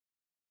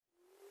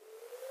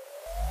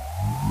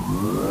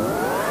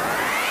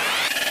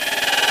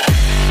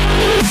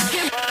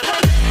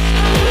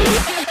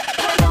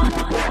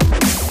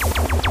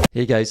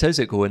Hey guys, how's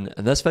it going?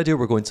 In this video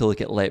we're going to look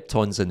at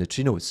leptons and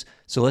neutrinos,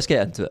 so let's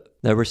get into it.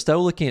 Now we're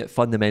still looking at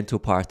fundamental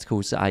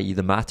particles, i.e.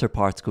 the matter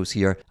particles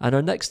here, and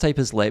our next type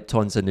is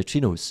leptons and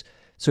neutrinos.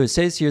 So it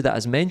says here that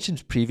as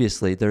mentioned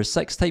previously, there are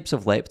 6 types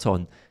of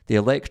lepton: the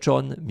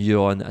electron,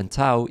 muon and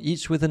tau,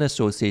 each with an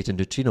associated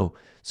neutrino.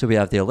 So we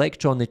have the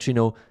electron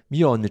neutrino,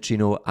 muon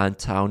neutrino and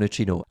tau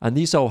neutrino, and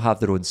these all have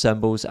their own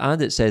symbols,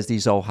 and it says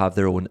these all have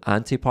their own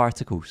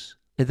antiparticles.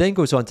 It then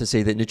goes on to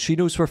say that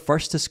neutrinos were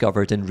first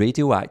discovered in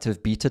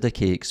radioactive beta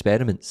decay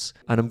experiments,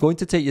 and I'm going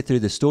to take you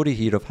through the story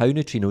here of how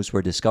neutrinos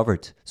were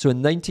discovered. So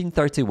in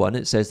 1931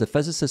 it says the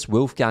physicist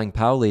Wolfgang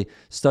Pauli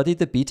studied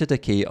the beta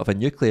decay of a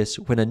nucleus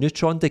when a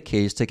neutron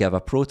decays to give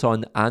a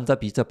proton and a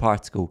beta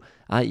particle,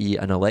 i.e.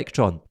 an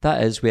electron.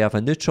 That is, we have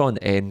a neutron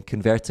N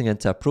converting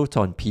into a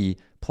proton P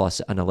plus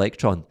an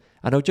electron.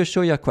 And I'll just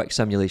show you a quick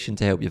simulation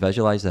to help you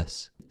visualise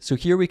this. So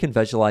here we can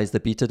visualise the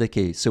beta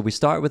decay. So we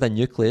start with a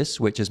nucleus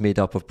which is made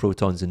up of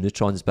protons and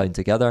neutrons bound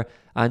together,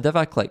 and if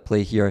I click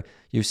play here,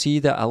 you'll see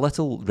that a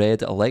little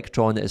red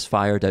electron is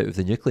fired out of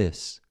the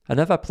nucleus. And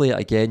if I play it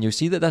again, you'll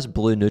see that this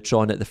blue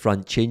neutron at the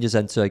front changes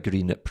into a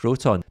green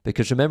proton,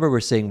 because remember we're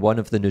saying one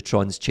of the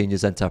neutrons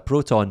changes into a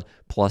proton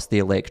plus the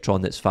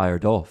electron that's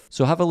fired off.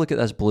 So have a look at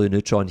this blue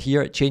neutron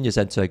here, it changes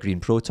into a green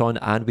proton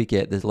and we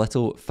get this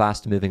little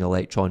fast moving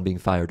electron being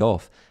fired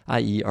off,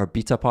 i.e. our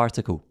beta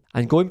particle.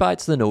 And going back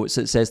to the notes,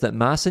 it says that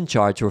mass and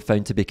charge were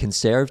found to be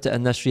conserved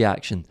in this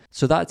reaction.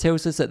 So that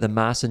tells us that the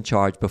mass and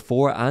charge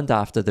before and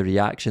after the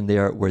reaction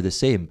there were the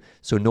same.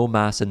 So no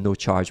mass and no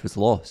charge was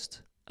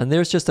lost. And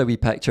there's just a wee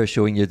picture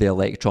showing you the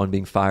electron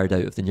being fired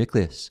out of the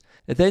nucleus.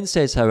 It then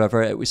says,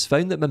 however, it was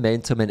found that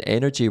momentum and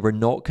energy were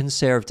not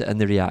conserved in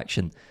the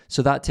reaction.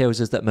 So that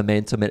tells us that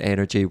momentum and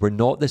energy were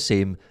not the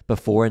same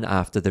before and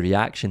after the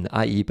reaction,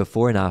 i.e.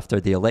 before and after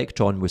the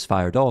electron was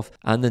fired off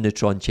and the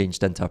neutron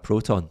changed into a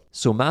proton.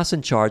 So mass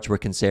and charge were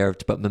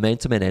conserved, but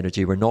momentum and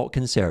energy were not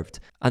conserved.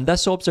 And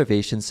this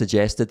observation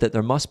suggested that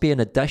there must be an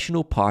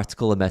additional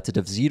particle emitted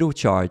of zero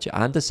charge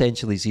and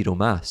essentially zero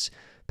mass.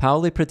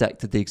 Pauli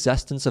predicted the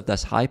existence of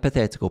this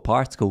hypothetical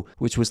particle,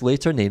 which was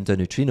later named a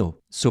neutrino.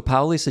 So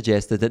Pauli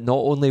suggested that not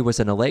only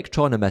was an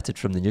electron emitted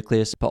from the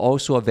nucleus, but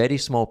also a very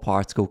small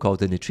particle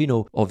called a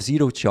neutrino of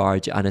zero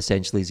charge and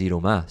essentially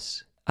zero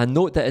mass. And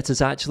note that it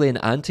is actually an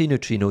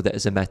antineutrino that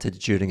is emitted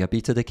during a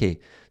beta decay.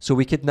 So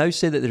we could now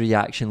say that the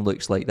reaction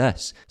looks like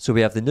this. So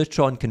we have the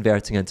neutron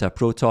converting into a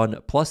proton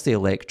plus the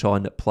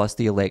electron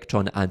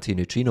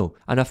antineutrino.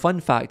 And a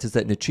fun fact is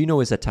that neutrino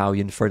is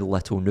Italian for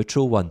little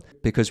neutral one,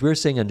 because we're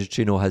saying a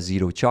neutrino has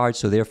zero charge,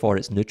 so therefore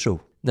it's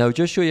neutral. Now I'll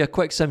just show you a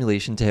quick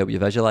simulation to help you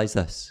visualise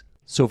this.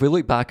 So if we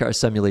look back at our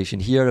simulation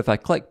here, if I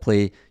click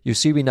play, you'll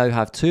see we now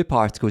have 2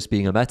 particles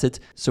being emitted.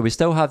 So we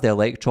still have the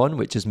electron,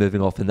 which is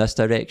moving off in this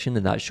direction,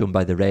 and that's shown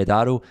by the red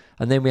arrow.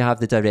 And then we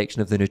have the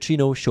direction of the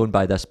neutrino shown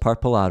by this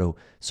purple arrow.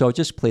 So I'll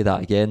just play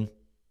that again.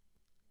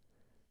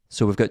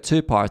 So we've got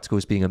 2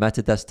 particles being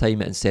emitted this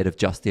time instead of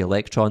just the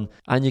electron.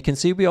 And you can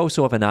see we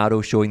also have an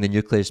arrow showing the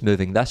nucleus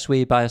moving this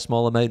way by a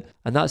small amount,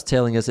 and that's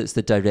telling us it's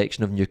the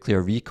direction of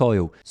nuclear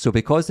recoil. So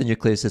because the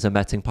nucleus is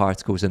emitting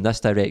particles in this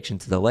direction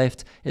to the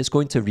left, it's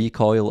going to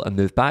recoil and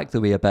move back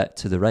the way a bit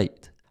to the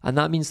right. And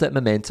that means that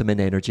momentum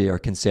and energy are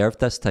conserved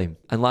this time.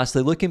 And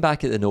lastly, looking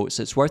back at the notes,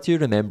 it's worth you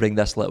remembering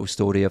this little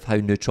story of how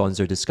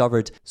neutrons are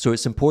discovered. So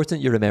it's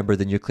important you remember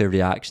the nuclear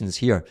reactions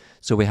here.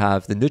 So we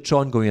have the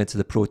neutron going into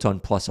the proton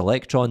plus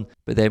electron,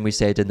 but then we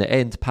said in the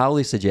end,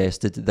 Pauli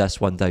suggested this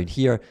one down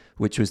here,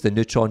 which was the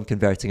neutron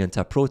converting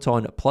into a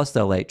proton plus the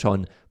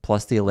electron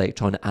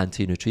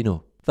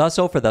antineutrino. That's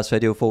all for this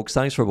video, folks.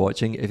 Thanks for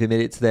watching. If you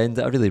made it to the end,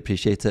 I really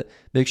appreciate it.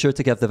 Make sure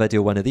to give the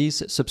video one of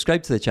these,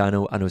 subscribe to the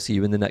channel, and I'll see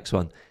you in the next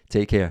one.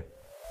 Take care.